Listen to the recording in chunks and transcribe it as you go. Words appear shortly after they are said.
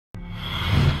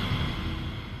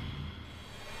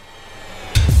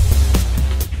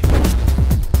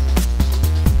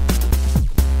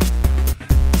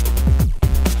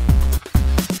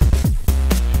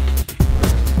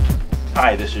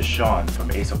Sean from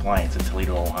Ace Appliance in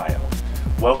Toledo, Ohio.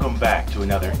 Welcome back to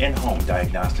another in-home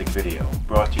diagnostic video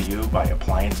brought to you by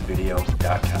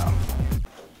ApplianceVideo.com.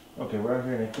 Okay, we're out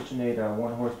here in a KitchenAid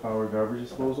 1 horsepower garbage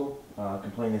disposal.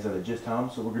 Complaint is that it just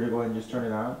hums, so we're going to go ahead and just turn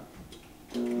it on.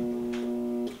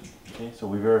 Okay, so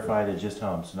we verified it just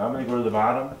hums. So now I'm going to go to the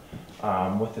bottom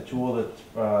with the tool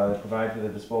that provided for the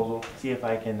disposal, see if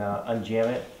I can unjam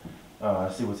it,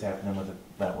 see what's happening with it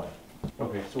that way.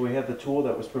 Okay, so we have the tool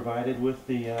that was provided with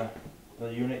the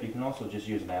unit. You can also just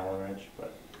use an Allen wrench,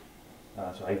 but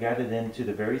so I got it into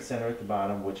the very center at the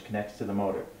bottom, which connects to the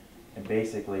motor. And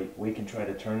basically, we can try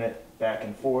to turn it back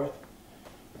and forth,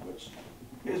 which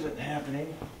isn't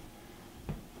happening,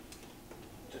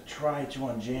 to try to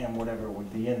unjam whatever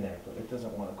would be in there, but it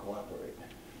doesn't want to cooperate.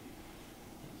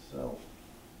 So,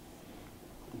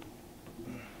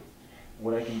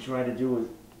 what I can try to do is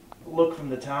look from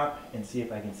the top and see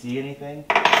if I can see anything,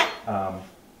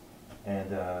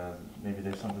 maybe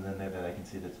there's something in there that I can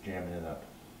see that's jamming it up.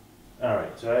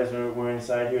 Alright, so as we're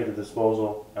inside here at the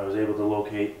disposal, I was able to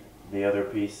locate the other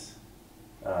piece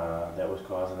that was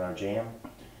causing our jam.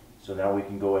 So now we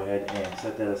can go ahead and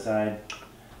set that aside.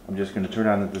 I'm just going to turn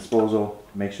on the disposal,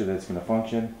 make sure that it's going to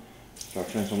function. So I'll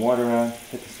turn some water on,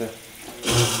 hit the stuff.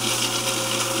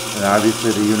 And obviously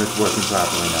the unit's working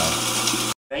properly now.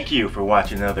 Thank you for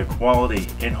watching another quality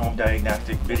in-home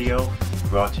diagnostic video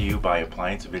brought to you by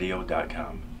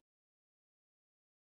ApplianceVideo.com.